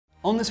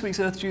On this week's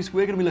Earth Juice,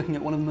 we're going to be looking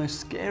at one of the most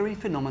scary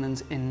phenomena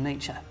in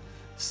nature,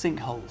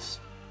 sinkholes.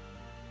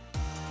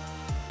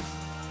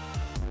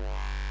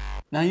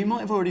 Now, you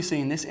might have already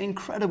seen this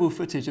incredible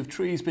footage of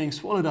trees being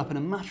swallowed up in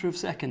a matter of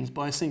seconds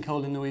by a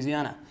sinkhole in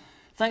Louisiana.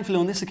 Thankfully,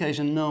 on this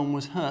occasion, no one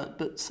was hurt,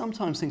 but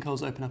sometimes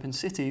sinkholes open up in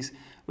cities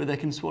where they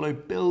can swallow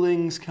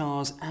buildings,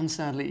 cars, and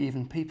sadly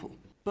even people.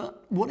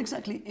 But what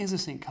exactly is a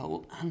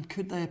sinkhole, and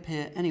could they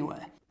appear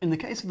anywhere? In the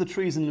case of the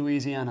trees in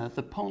Louisiana,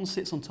 the pond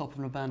sits on top of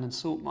an abandoned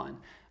salt mine,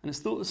 and it's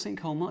thought the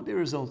sinkhole might be a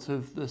result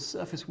of the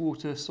surface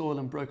water, soil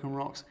and broken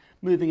rocks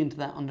moving into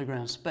that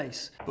underground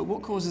space. But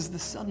what causes the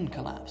sudden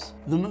collapse?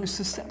 The most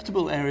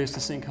susceptible areas to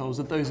sinkholes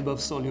are those above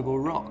soluble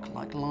rock,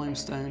 like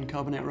limestone,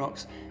 carbonate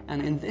rocks,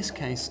 and in this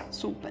case,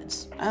 salt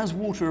beds. As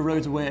water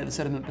erodes away at the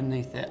sediment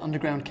beneath it,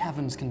 underground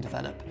caverns can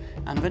develop,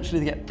 and eventually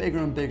they get bigger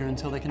and bigger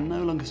until they can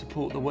no longer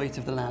support the weight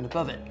of the land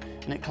above it,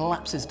 and it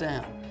collapses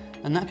down.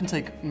 And that can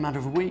take a matter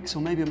of weeks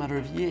or maybe a matter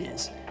of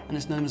years, and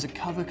it's known as a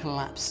cover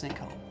collapse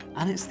sinkhole.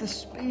 And it's the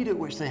speed at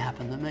which they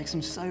happen that makes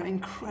them so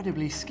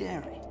incredibly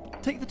scary.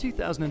 Take the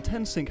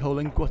 2010 sinkhole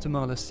in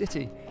Guatemala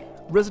City.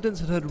 Residents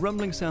had heard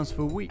rumbling sounds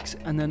for weeks,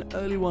 and then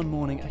early one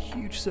morning a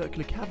huge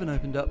circular cavern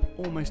opened up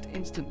almost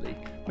instantly,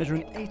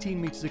 measuring 18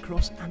 metres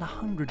across and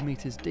 100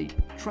 metres deep.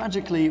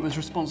 Tragically, it was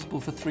responsible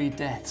for 3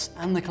 deaths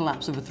and the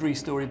collapse of a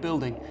 3-storey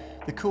building.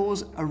 The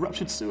cause, a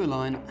ruptured sewer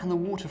line and the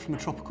water from a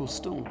tropical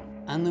storm.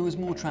 And there was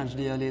more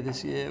tragedy earlier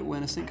this year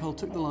when a sinkhole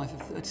took the life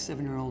of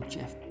 37-year-old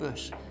Jeff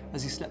Bush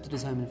as he slept at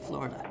his home in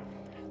Florida.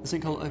 The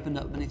sinkhole opened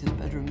up beneath his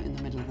bedroom in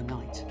the middle of the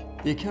night.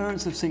 The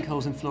occurrence of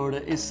sinkholes in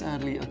Florida is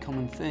sadly a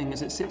common thing,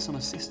 as it sits on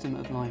a system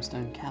of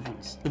limestone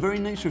caverns. The very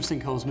nature of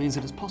sinkholes means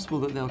that it's possible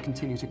that they'll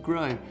continue to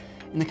grow.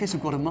 In the case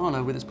of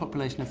Guatemala, with its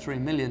population of 3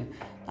 million,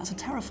 that's a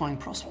terrifying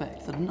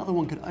prospect that another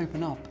one could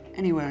open up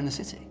anywhere in the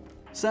city.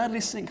 Sadly,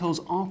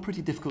 sinkholes are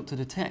pretty difficult to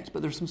detect,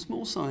 but there are some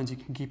small signs you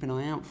can keep an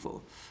eye out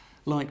for,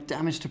 like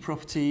damage to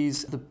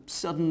properties, the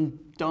sudden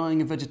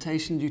dying of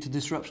vegetation due to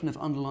disruption of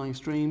underlying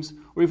streams,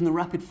 or even the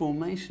rapid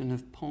formation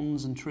of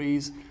ponds and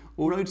trees,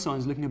 or road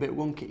signs looking a bit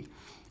wonky.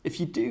 If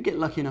you do get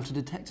lucky enough to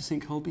detect a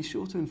sinkhole, be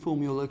sure to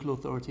inform your local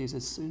authorities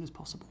as soon as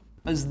possible.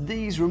 As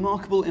these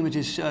remarkable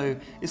images show,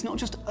 it's not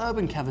just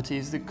urban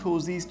cavities that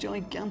cause these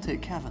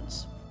gigantic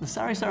caverns. The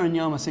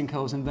Sarisariñama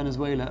sinkholes in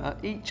Venezuela are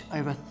each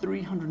over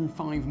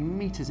 305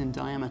 metres in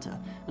diameter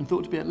and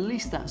thought to be at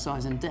least that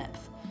size in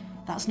depth.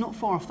 That's not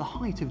far off the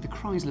height of the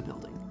Chrysler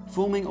Building.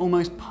 Forming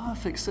almost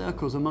perfect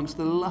circles amongst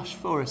the lush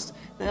forest,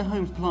 they're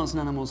home to plants and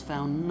animals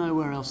found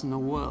nowhere else in the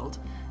world.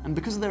 And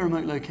because of their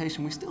remote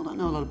location, we still don't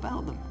know a lot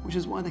about them, which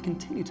is why they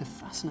continue to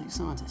fascinate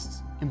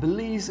scientists. In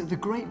Belize, the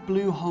Great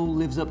Blue Hole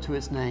lives up to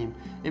its name.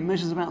 It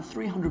measures about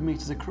 300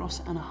 metres across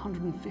and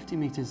 150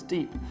 metres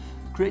deep.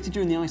 Created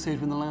during the Ice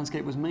Age when the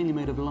landscape was mainly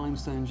made of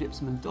limestone,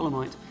 gypsum and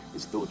dolomite,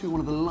 it's thought to be one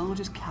of the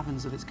largest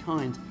caverns of its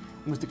kind,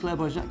 and was declared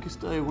by Jacques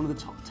Cousteau one of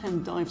the top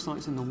 10 dive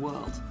sites in the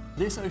world.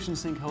 This ocean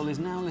sinkhole is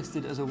now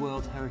listed as a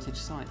World Heritage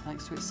Site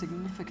thanks to its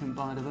significant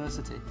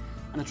biodiversity,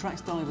 and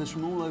attracts divers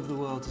from all over the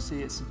world to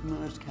see its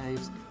submerged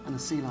caves and the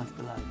sea life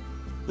below.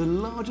 The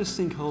largest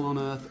sinkhole on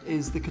Earth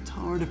is the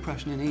Qattara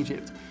Depression in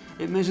Egypt.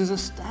 It measures a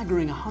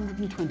staggering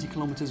 120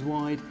 kilometres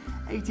wide,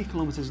 80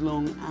 kilometres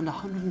long and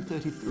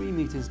 133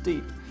 metres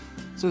deep.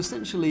 So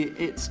essentially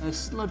it's a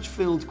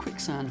sludge-filled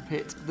quicksand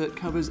pit that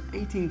covers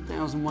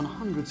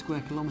 18,100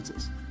 square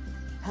kilometres.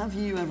 Have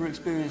you ever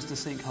experienced a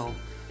sinkhole?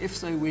 If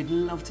so, we'd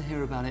love to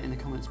hear about it in the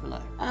comments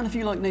below. And if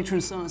you like nature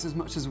and science as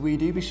much as we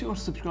do, be sure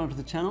to subscribe to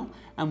the channel,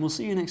 and we'll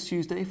see you next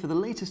Tuesday for the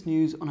latest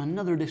news on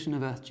another edition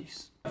of Earth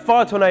Juice.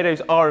 Fire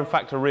tornadoes are in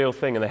fact a real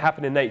thing, and they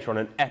happen in nature on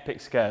an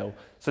epic scale.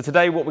 So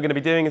today what we're going to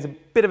be doing is a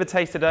bit of a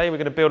taste today. We're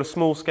going to build a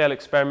small scale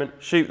experiment,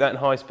 shoot that in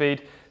high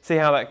speed, see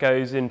how that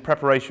goes in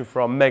preparation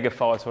for our mega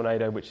fire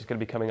tornado, which is going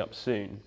to be coming up soon.